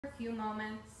a few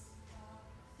moments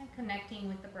and connecting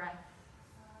with the breath.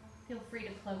 Feel free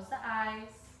to close the eyes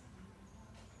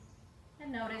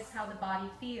and notice how the body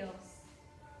feels.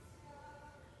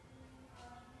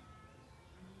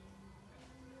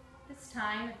 This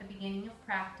time at the beginning of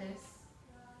practice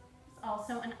is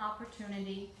also an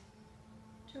opportunity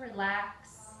to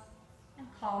relax and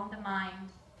calm the mind.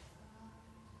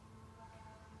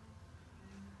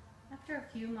 After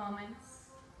a few moments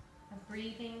of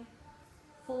breathing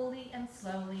fully and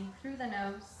slowly through the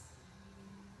nose,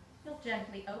 you'll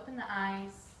gently open the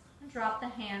eyes and drop the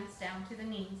hands down to the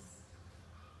knees.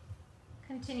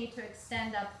 Continue to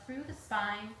extend up through the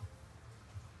spine,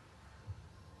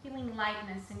 feeling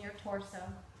lightness in your torso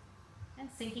and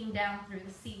sinking down through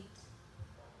the seat.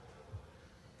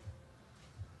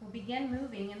 We'll begin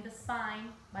moving in the spine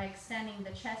by extending the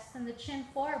chest and the chin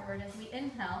forward as we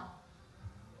inhale,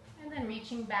 and then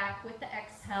reaching back with the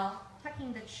exhale,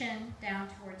 tucking the chin down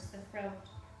towards the throat.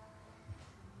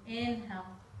 Inhale,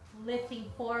 lifting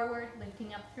forward,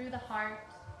 lifting up through the heart,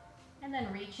 and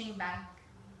then reaching back,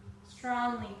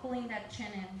 strongly pulling that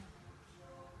chin in.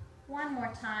 One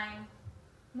more time,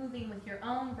 moving with your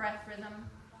own breath rhythm,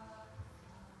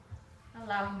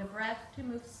 allowing the breath to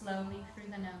move slowly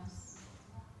through the nose.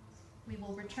 We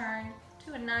will return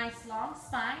to a nice long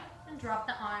spine and drop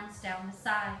the arms down the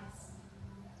sides.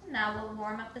 And now we'll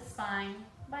warm up the spine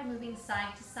by moving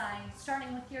side to side,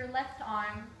 starting with your left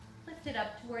arm lifted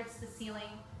up towards the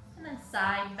ceiling, and then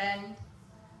side bend.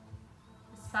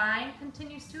 The spine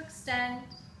continues to extend,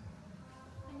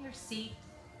 and your seat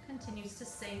continues to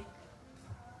sink.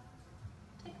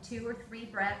 Take 2 or 3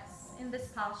 breaths in this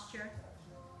posture,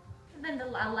 and then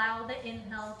allow the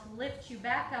inhale to lift you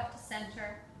back up to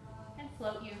center and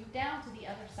float you down to the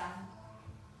other side.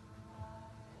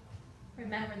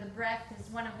 Remember, the breath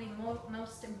is one of the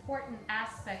most important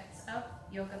aspects of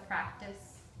yoga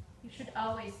practice. You should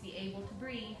always be able to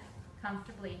breathe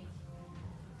comfortably.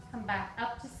 Come back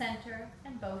up to center,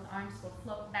 and both arms will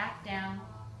float back down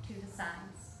to the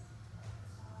sides.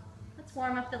 Let's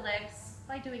warm up the legs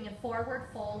by doing a forward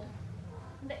fold.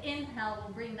 The inhale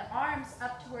will bring the arms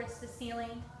up towards the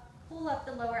ceiling. Pull up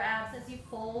the lower abs as you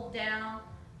fold down,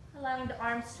 allowing the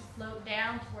arms to float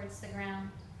down towards the ground.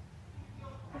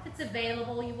 If it's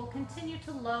available, you will continue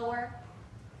to lower.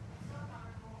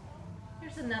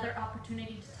 Here's another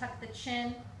opportunity to tuck the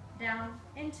chin down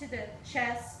into the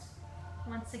chest,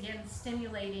 once again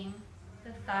stimulating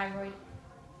the thyroid.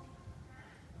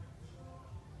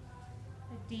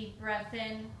 A deep breath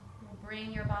in will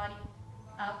bring your body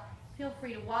up. Feel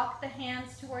free to walk the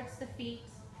hands towards the feet.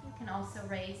 You can also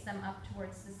raise them up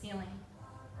towards the ceiling.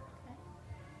 Okay.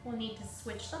 We'll need to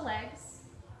switch the legs,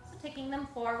 so taking them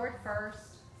forward first,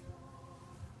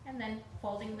 and then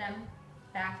folding them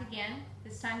back again.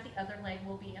 This time the other leg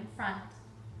will be in front,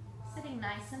 sitting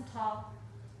nice and tall.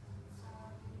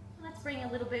 Let's bring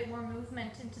a little bit more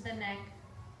movement into the neck.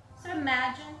 So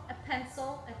imagine a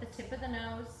pencil at the tip of the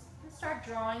nose and start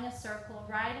drawing a circle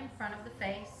right in front of the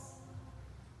face.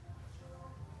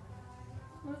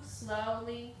 Move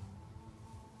slowly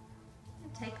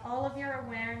and take all of your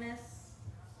awareness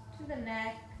to the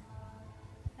neck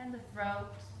and the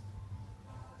throat.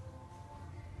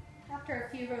 After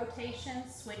a few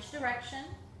rotations, switch direction.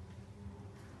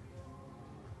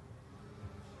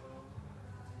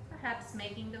 Perhaps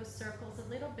making those circles a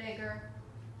little bigger.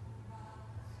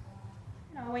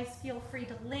 And always feel free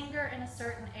to linger in a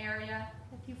certain area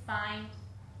if you find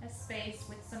a space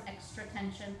with some extra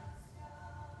tension.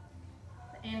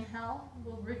 The inhale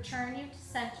will return you to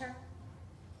center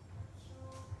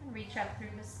and reach up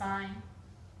through the spine.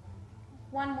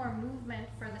 One more movement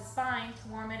for the spine to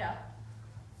warm it up.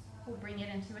 We'll bring it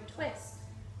into a twist.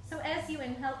 So as you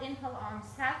inhale, arms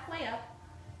halfway up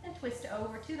and twist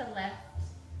over to the left,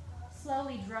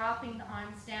 slowly dropping the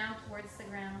arms down towards the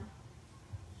ground.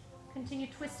 Continue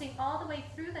twisting all the way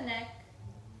through the neck,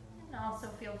 and also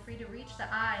feel free to reach the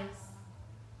eyes.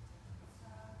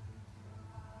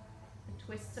 The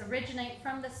twists originate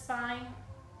from the spine,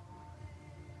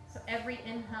 so every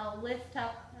inhale, lift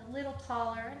up a little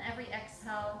taller, and every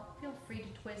exhale, feel free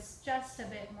to twist just a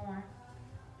bit more.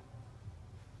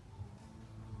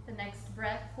 The next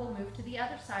breath, we'll move to the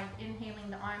other side, inhaling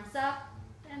the arms up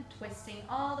and twisting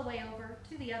all the way over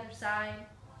to the other side.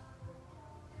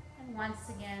 And once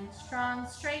again, strong,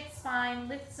 straight spine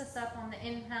lifts us up on the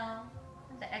inhale,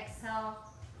 and the exhale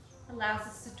allows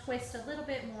us to twist a little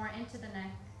bit more into the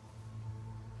neck.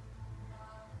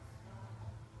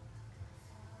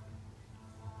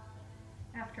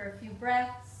 After a few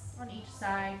breaths on each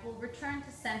side, we'll return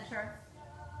to center.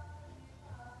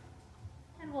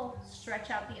 And And we'll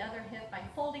stretch out the other hip by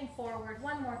folding forward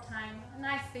one more time. A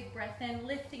nice big breath in,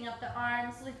 lifting up the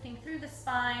arms, lifting through the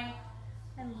spine,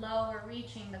 and lower,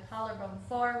 reaching the collarbone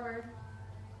forward,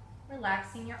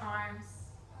 relaxing your arms.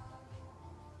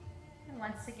 And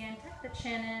once again, tuck the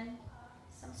chin in,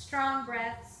 some strong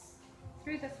breaths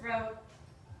through the throat.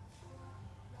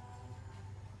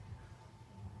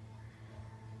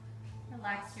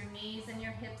 Relax your knees and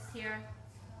your hips here.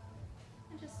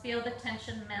 And just feel the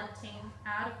tension melting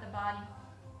out of the body.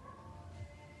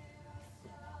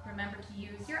 Remember to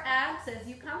use your abs as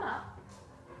you come up.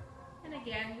 And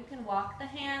again, you can walk the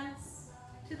hands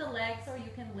to the legs or you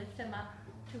can lift them up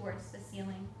towards the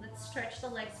ceiling. Let's stretch the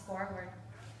legs forward,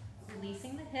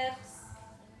 releasing the hips.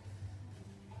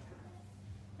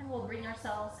 And we'll bring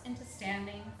ourselves into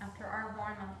standing after our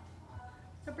warm-up.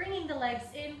 So bringing the legs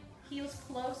in, heels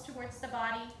close towards the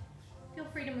body. Feel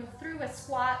free to move through a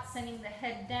squat, sending the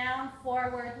head down,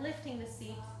 forward, lifting the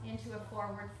seat into a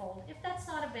forward fold. If that's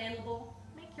not available,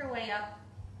 make your way up,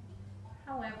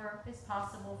 however is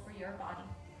possible for your body.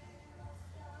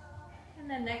 And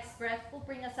the next breath will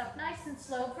bring us up nice and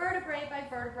slow, vertebrae by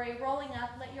vertebrae, rolling up.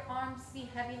 Let your arms be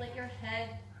heavy, let your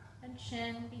head and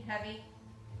chin be heavy,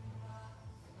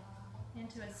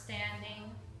 into a standing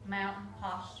mountain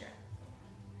posture.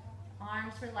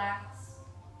 Arms relaxed.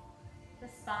 The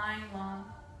spine long.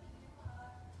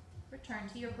 Return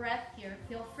to your breath here.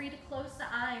 Feel free to close the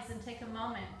eyes and take a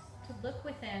moment to look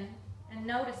within and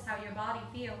notice how your body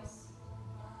feels.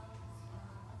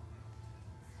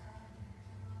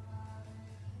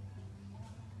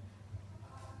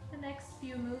 The next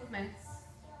few movements,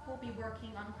 we'll be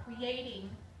working on creating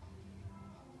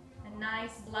a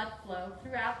nice blood flow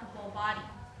throughout the whole body.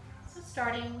 So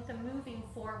starting with a moving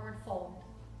forward fold.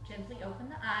 Gently open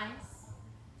the eyes.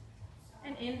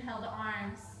 And inhale the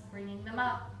arms, bringing them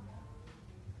up.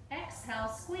 Exhale,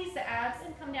 squeeze the abs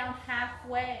and come down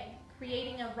halfway,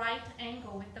 creating a right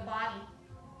angle with the body.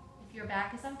 If your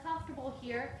back is uncomfortable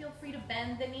here, feel free to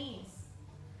bend the knees.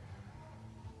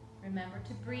 Remember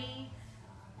to breathe,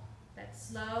 that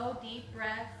slow, deep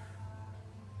breath.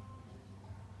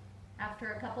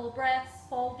 After a couple of breaths,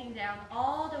 folding down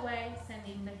all the way,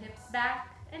 sending the hips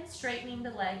back and straightening the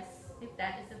legs if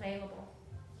that is available.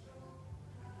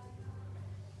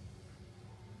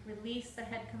 Release the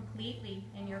head completely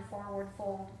in your forward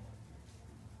fold.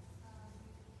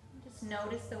 Just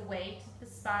notice the weight of the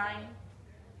spine.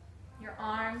 Your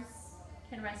arms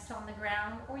can rest on the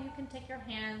ground, or you can take your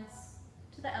hands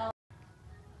to the elbow.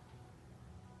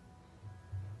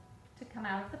 To come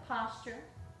out of the posture,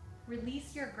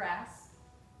 release your grasp.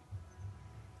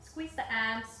 Squeeze the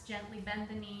abs, gently bend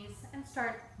the knees, and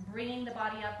start bringing the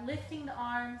body up, lifting the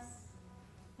arms,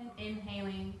 and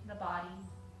inhaling the body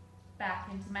back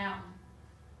into mountain.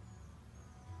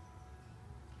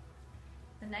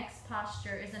 The next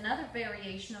posture is another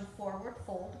variation of forward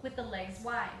fold with the legs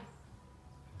wide.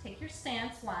 Take your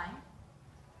stance wide.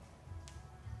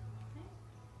 Okay.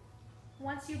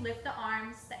 Once you lift the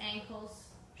arms, the ankles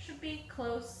should be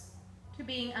close to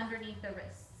being underneath the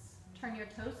wrists. Turn your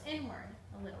toes inward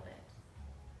a little bit.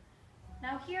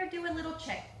 Now here, do a little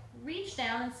check. Reach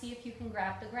down and see if you can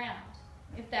grab the ground.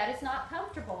 If that is not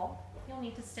comfortable, you'll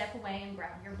need to step away and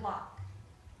grab your block.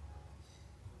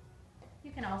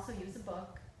 You can also use a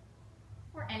book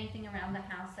or anything around the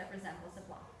house that resembles a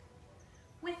block.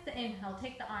 With the inhale,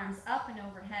 take the arms up and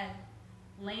overhead,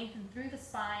 lengthen through the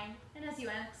spine, and as you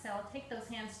exhale, take those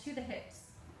hands to the hips.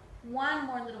 One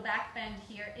more little back bend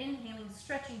here, inhaling,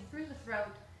 stretching through the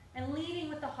throat, and leading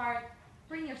with the heart,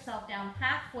 bring yourself down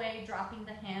halfway, dropping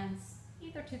the hands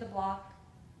either to the block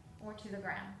or to the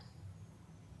ground.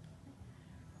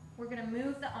 We're going to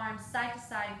move the arms side to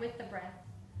side with the breath.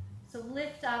 So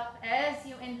lift up as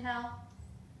you inhale,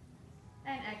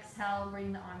 and exhale,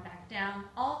 bring the arm back down,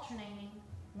 alternating.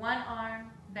 One arm,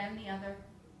 then the other.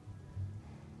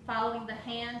 Following the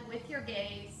hand with your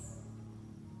gaze,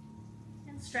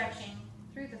 and stretching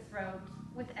through the throat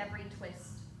with every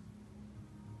twist.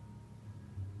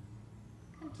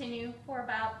 Continue for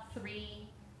about 3,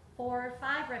 4,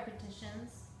 5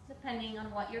 repetitions, depending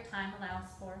on what your time allows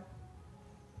for.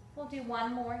 We'll do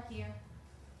one more here.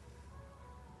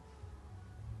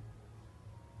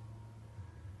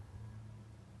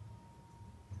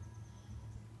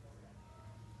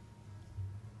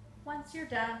 Once you're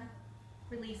done,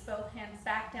 release both hands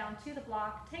back down to the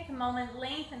block. Take a moment,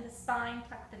 lengthen the spine,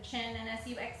 tuck the chin, and as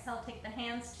you exhale, take the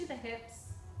hands to the hips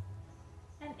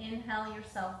and inhale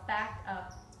yourself back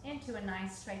up into a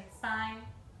nice straight spine.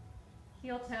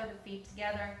 Heel toe the feet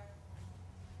together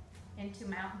into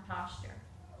mountain posture.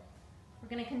 We're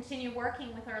going to continue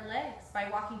working with our legs by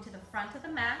walking to the front of the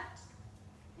mat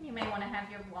You may want to have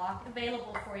your block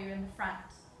available for you in the front.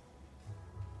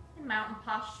 In mountain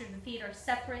posture, the feet are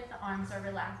separate, the arms are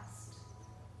relaxed.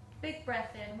 Big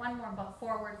breath in, one more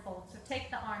forward fold. So take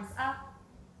the arms up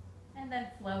and then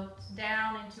float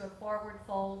down into a forward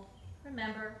fold.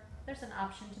 Remember, there's an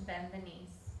option to bend the knees.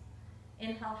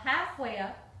 Inhale halfway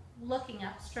up, looking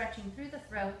up, stretching through the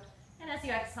throat. And as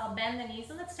you exhale, bend the knees,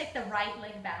 and let's take the right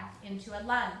leg back into a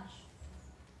lunge.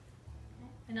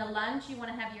 In a lunge, you want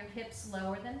to have your hips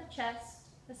lower than the chest,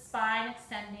 the spine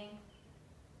extending,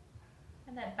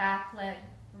 and that back leg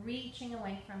reaching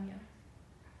away from you.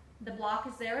 The block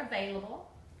is there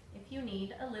available if you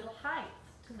need a little height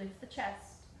to lift the chest.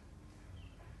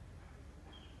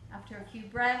 After a few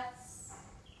breaths,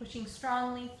 pushing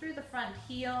strongly through the front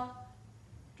heel,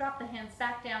 drop the hands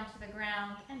back down to the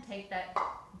ground and take that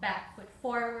back foot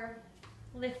forward,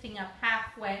 lifting up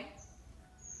halfway,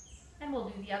 and we'll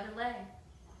do the other leg.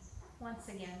 Once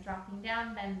again, dropping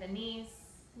down, bend the knees,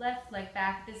 left leg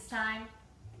back this time.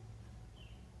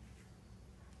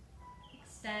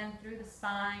 Extend through the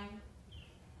spine.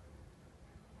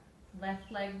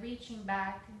 Left leg reaching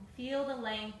back, and feel the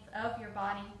length of your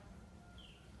body.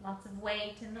 Lots of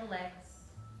weight in the legs.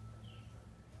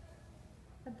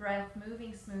 The breath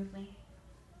moving smoothly.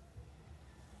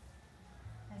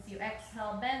 As you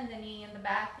exhale, bend the knee in the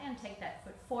back and take that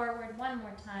foot forward one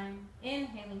more time.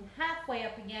 Inhaling halfway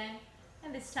up again.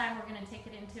 And this time we're going to take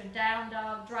it into a down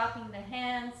dog, dropping the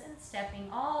hands and stepping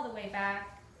all the way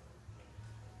back.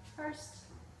 First,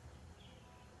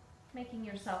 making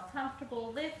yourself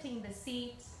comfortable, lifting the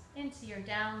seat into your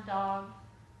down dog.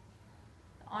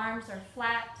 The arms are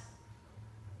flat,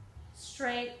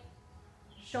 straight,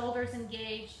 shoulders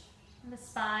engaged, and the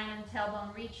spine and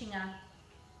tailbone reaching up.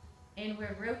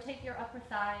 Inward, rotate your upper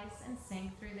thighs and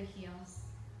sink through the heels.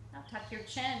 Now tuck your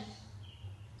chin.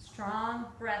 Strong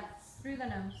breaths through the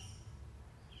nose.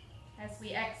 As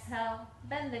we exhale,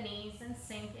 bend the knees and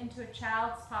sink into a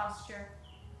child's posture.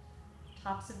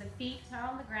 Tops of the feet are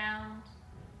on the ground,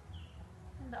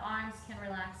 and the arms can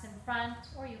relax in front,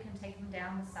 or you can take them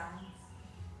down the sides.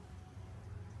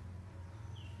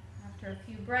 After a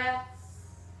few breaths,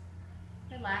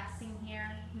 relaxing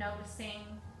here, noticing.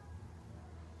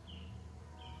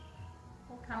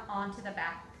 We'll come onto the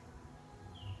back.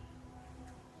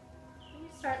 When you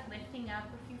start lifting up,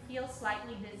 if you feel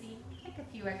slightly dizzy, take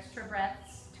a few extra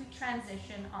breaths to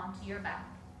transition onto your back.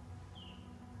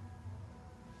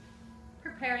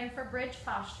 Preparing for bridge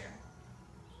posture.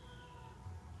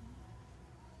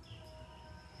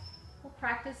 We'll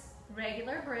practice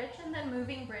regular bridge and then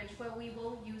moving bridge where we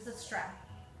will use a strap.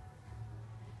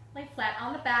 Lay flat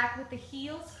on the back with the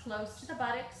heels close to the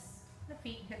buttocks, the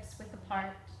feet hips width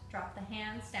apart. Drop the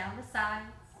hands down the sides.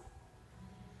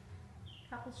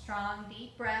 Couple strong,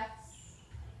 deep breaths.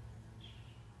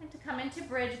 And to come into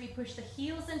bridge, we push the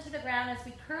heels into the ground as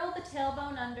we curl the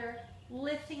tailbone under,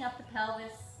 lifting up the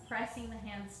pelvis, pressing the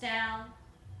hands down.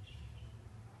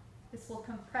 This will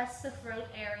compress the throat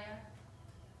area,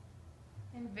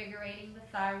 invigorating the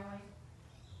thyroid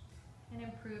and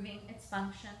improving its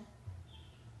function.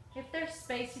 If there's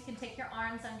space, you can take your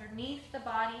arms underneath the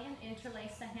body and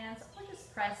interlace the hands, or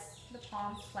just press the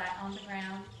palms flat on the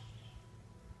ground.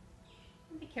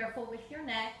 And be careful with your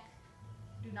neck.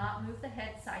 Do not move the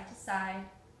head side to side.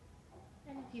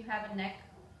 And if you have a neck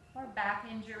or back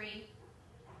injury,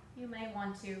 you may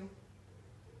want to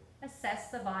assess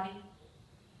the body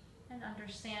and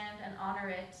understand and honor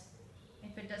it.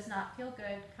 If it does not feel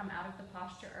good, come out of the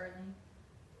posture early.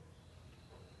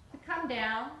 To come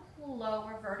down, we'll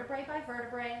lower vertebrae by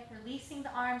vertebrae, releasing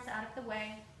the arms out of the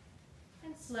way,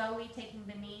 and slowly taking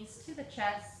the knees to the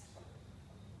chest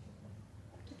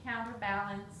to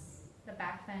counterbalance the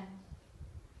back bend.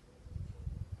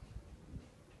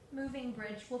 Moving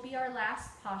bridge will be our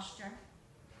last posture.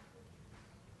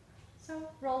 So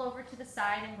roll over to the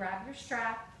side and grab your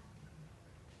strap.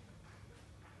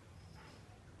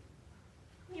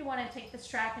 You want to take the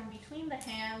strap in between the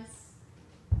hands,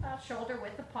 about shoulder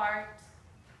width apart,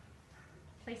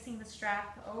 placing the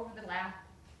strap over the lap.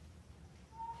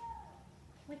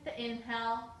 With the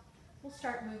inhale, we'll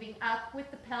start moving up with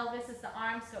the pelvis as the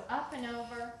arms go up and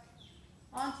over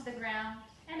onto the ground,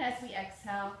 and as we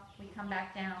exhale, we come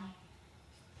back down.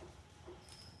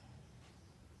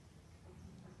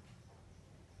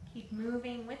 Keep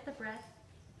moving with the breath.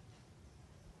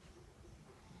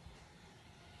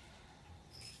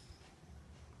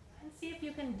 And see if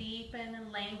you can deepen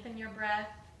and lengthen your breath.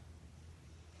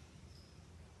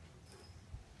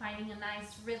 Finding a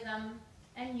nice rhythm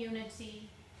and unity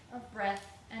of breath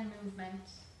and movement.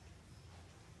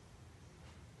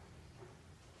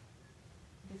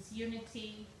 This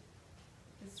unity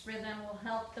This rhythm will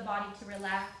help the body to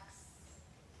relax.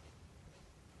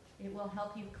 It will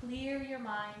help you clear your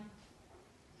mind.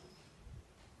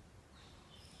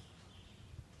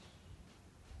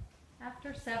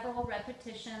 After several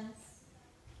repetitions,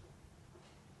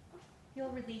 you'll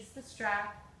release the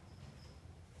strap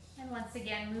and once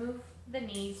again move the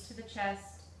knees to the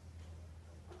chest,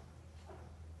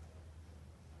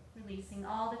 releasing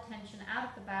all the tension out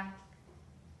of the back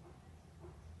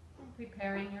and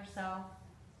preparing yourself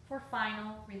for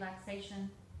final relaxation.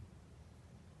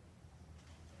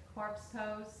 Corpse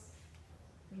pose,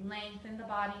 we lengthen the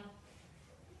body,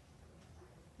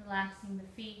 relaxing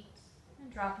the feet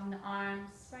and dropping the arms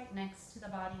right next to the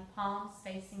body, palms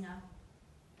facing up.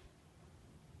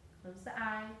 Close the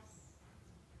eyes.